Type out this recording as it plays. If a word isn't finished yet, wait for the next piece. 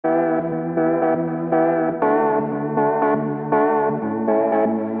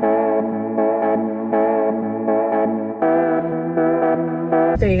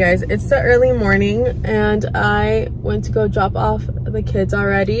guys, it's the early morning and I went to go drop off the kids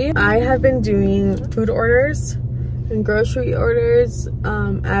already. I have been doing food orders and grocery orders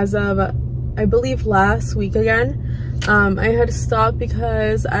as of, I believe, last week again. I had to stop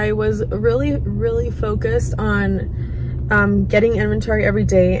because I was really focused on getting inventory every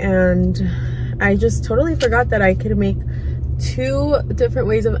day, and I just totally forgot that I could make 2 different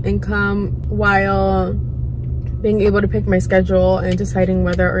ways of income while being able to pick my schedule and deciding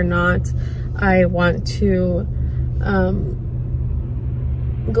whether or not I want to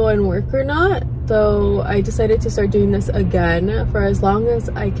go and work or not. So I decided to start doing this again for as long as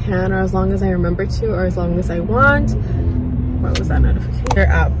I can, or as long as I remember to, or as long as I want. What was that notification? They're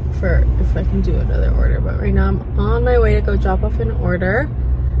out for if I can do another order, but right now I'm on my way to go drop off an order.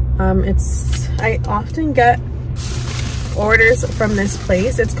 I often get orders from this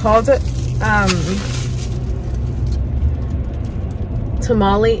place. It's called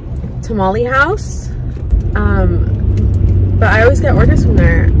Tamale House, but I always get orders from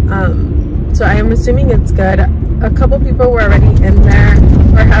there, so I am assuming it's good. A couple people were already in there,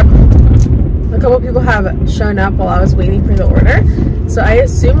 or a couple people have shown up while I was waiting for the order, so I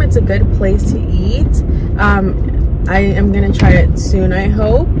assume it's a good place to eat. I am gonna try it soon, I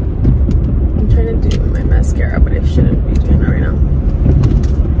hope. I'm trying to do my mascara, but I shouldn't be doing that right now.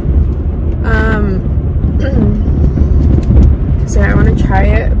 So I want to try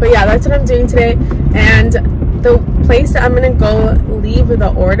it, but yeah, that's what I'm doing today. And the place that I'm gonna go leave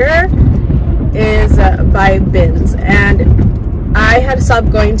the order is by Bins, and I had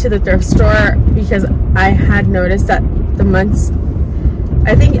stopped going to the thrift store because I had noticed that the months,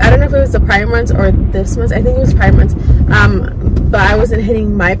 I don't know if it was the Prime months or this month, I think it was Prime months, but I wasn't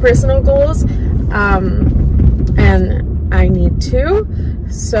hitting my personal goals, and I need to,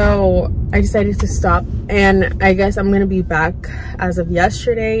 so I decided to stop. And I guess I'm gonna be back as of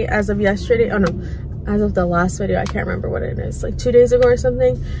yesterday, oh no, as of the last video. I can't remember what it is, like 2 days ago or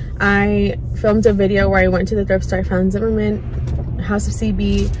something. I filmed a video where I went to the thrift store. I found Zimmerman, House of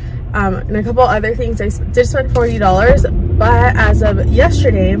CB, and a couple other things. I did spend $40, but as of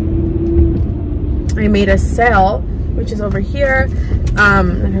yesterday I made a sale, which is over here. I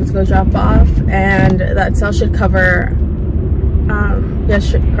have to go drop off, and that sale should cover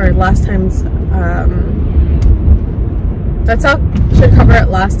last time's that sale should cover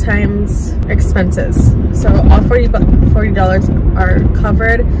last time's expenses. So all $40 are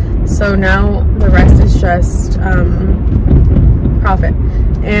covered, so now the rest is just profit.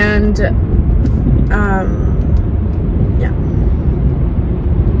 And yeah,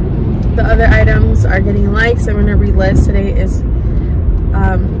 the other items are getting likes. I'm gonna relist. Today is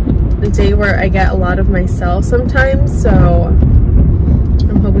the day where I get a lot of my sales sometimes, so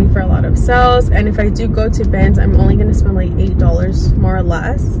I'm hoping for a lot of sales. And if I do go to Bins, I'm only going to spend like $8 more or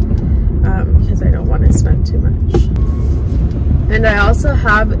less, because I don't want to spend too much. And I also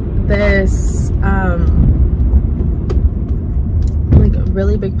have this like a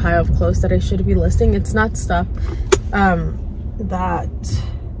really big pile of clothes that I should be listing. It's not stuff that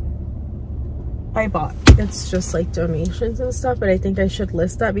I bought, it's just like donations and stuff, but I think I should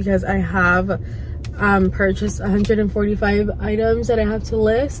list that because I have purchased 145 items that I have to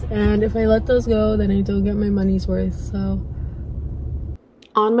list, and if I let those go, then I don't get my money's worth. So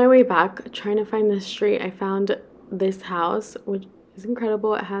on my way back trying to find this street, I found this house, which is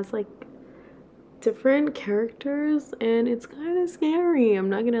incredible. It has like different characters and it's kind of scary, I'm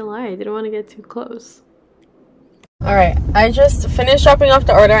not gonna lie. I didn't want to get too close. All right, I just finished dropping off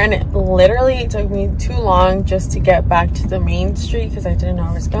the order, and it literally took me too long just to get back to the main street because I didn't know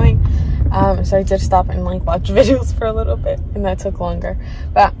where I was going. So I did stop and like watch videos for a little bit, and that took longer.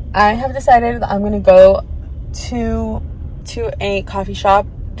 But I have decided that I'm gonna go to a coffee shop,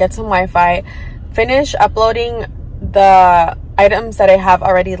 get some Wi-Fi, finish uploading the items that I have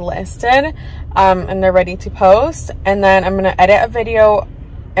already listed, and they're ready to post. And then I'm gonna edit a video,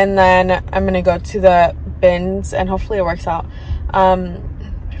 and then I'm gonna go to the Bins, and hopefully it works out.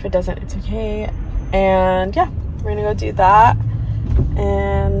 If it doesn't, it's okay. And yeah, we're gonna go do that,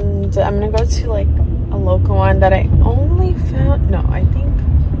 and I'm gonna go to like a local one that I only found,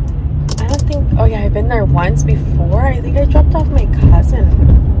 oh yeah, I've been there once before. I think I dropped off my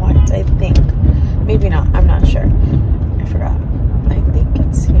cousin once, I think. Maybe not, I'm not sure, I forgot. I think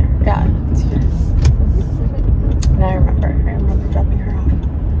it's here. Yeah, it's here. And I remember dropping her off.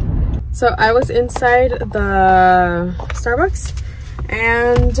 So I was inside the Starbucks,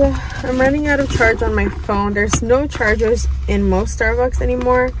 and I'm running out of charge on my phone. There's no chargers in most Starbucks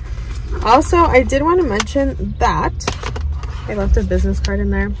anymore. Also, I did want to mention that I left a business card in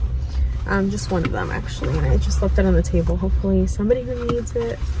there. Just one of them actually, and I just left it on the table. Hopefully somebody who needs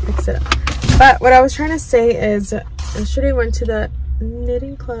it picks it up. But what I was trying to say is yesterday I went to the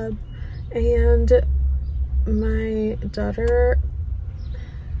knitting club and my daughter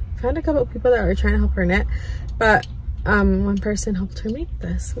found a couple of people that were trying to help her knit, but one person helped her make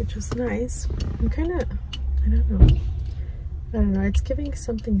this, which was nice. I'm kind of, I don't know, it's giving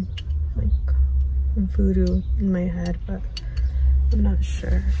something like voodoo in my head, but I'm not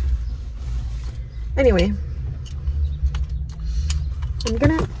sure. Anyway, I'm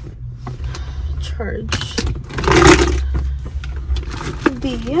gonna charge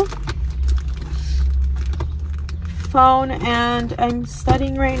the phone and I'm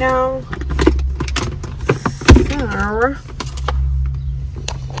studying right now. So,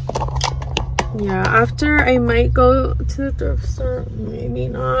 yeah, after I might go to the thrift store, maybe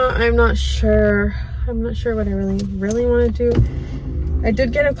not. I'm not sure what I really want to do. I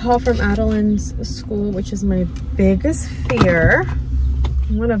did get a call from Adeline's school, which is my biggest fear.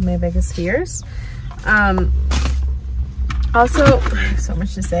 One of my biggest fears. Also, I have so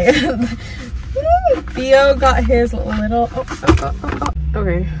much to say. Theo got his little,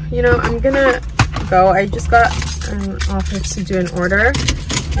 okay, you know, I'm gonna go. I just got an offer to do an order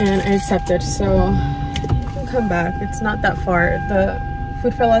and I accepted, so you can come back. It's not that far. The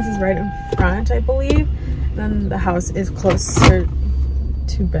Food for Less is right in front, I believe. Then the house is closer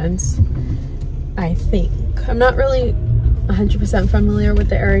to Ben's, I think. I'm not really 100% familiar with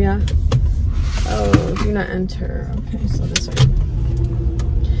the area. Oh, do not enter. Okay, so this way.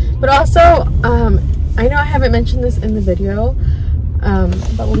 But also, I know I haven't mentioned this in the video,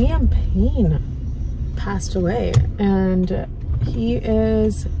 but Liam Payne passed away, and he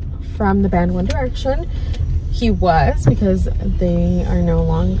is from the band One Direction. He was, because they are no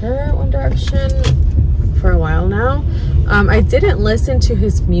longer One Direction for a while now. I didn't listen to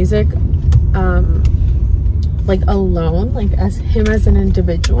his music like alone, like as him as an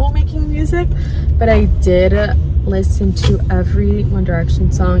individual making music, but I did listen to every One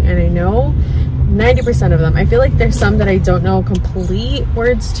Direction song, and I know 90% of them. I feel like there's some that I don't know complete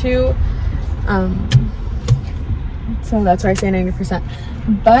words to, so that's why I say 90%.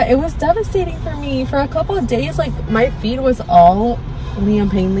 But it was devastating for me. For a couple of days, like my feed was all Liam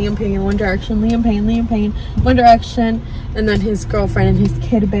Payne, One Direction, Liam Payne, One Direction, and then his girlfriend and his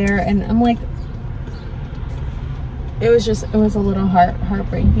kid bear, and I'm like, it was a little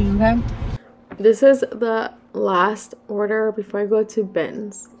heartbreaking. Okay, this is the last order before I go to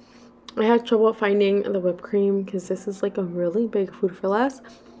Ben's. I had trouble finding the whipped cream because this is like a really big Food for Less,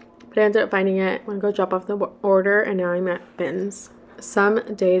 but I ended up finding it when I go drop off the order, and now I'm at Ben's. Some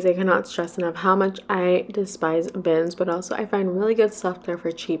days I cannot stress enough how much I despise Ben's, but also I find really good stuff there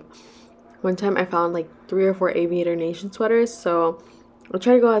for cheap. One time I found like 3 or 4 Aviator Nation sweaters, so I'll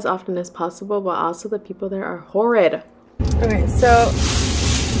try to go as often as possible, but also the people there are horrid. Okay, so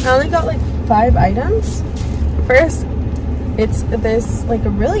I only got like 5 items. First, it's this like a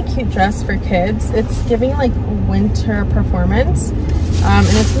really cute dress for kids. It's giving like winter performance, and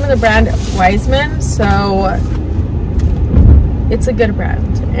it's from the brand Wiseman, so it's a good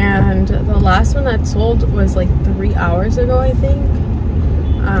brand. And the last one that sold was like 3 hours ago, I think.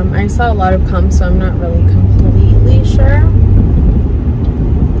 I saw a lot of comps, so I'm not really completely sure.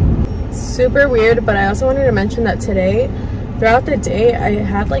 Super weird, but I also wanted to mention that today, throughout the day, I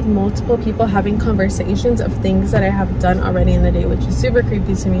had like multiple people having conversations of things that I have done already in the day, which is super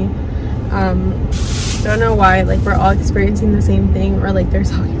creepy to me. Don't know why, like we're all experiencing the same thing, or like they're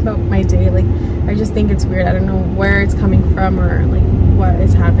talking about my day. Like I just think it's weird. I don't know where it's coming from or like what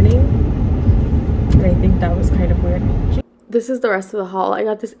is happening, but I think that was kind of weird. This is the rest of the haul. I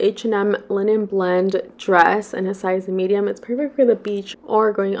got this H&M linen blend dress in a size medium. It's perfect for the beach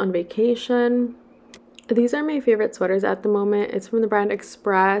or going on vacation. These are my favorite sweaters at the moment. It's from the brand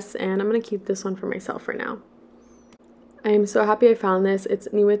Express, and I'm going to keep this one for myself for now. I am so happy I found this. It's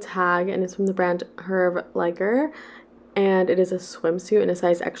new with tag, and it's from the brand Herve Legger, and it is a swimsuit in a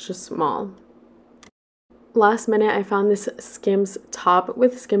size extra small. Last minute, I found this Skims top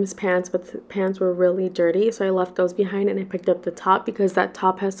with Skims pants, but the pants were really dirty, so I left those behind and I picked up the top because that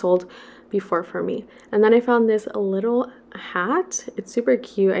top has sold before for me. And then I found this little hat. It's super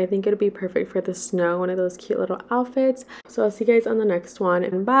cute. I think it'd be perfect for the snow, one of those cute little outfits. So I'll see you guys on the next one,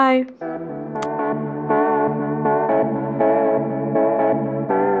 and bye!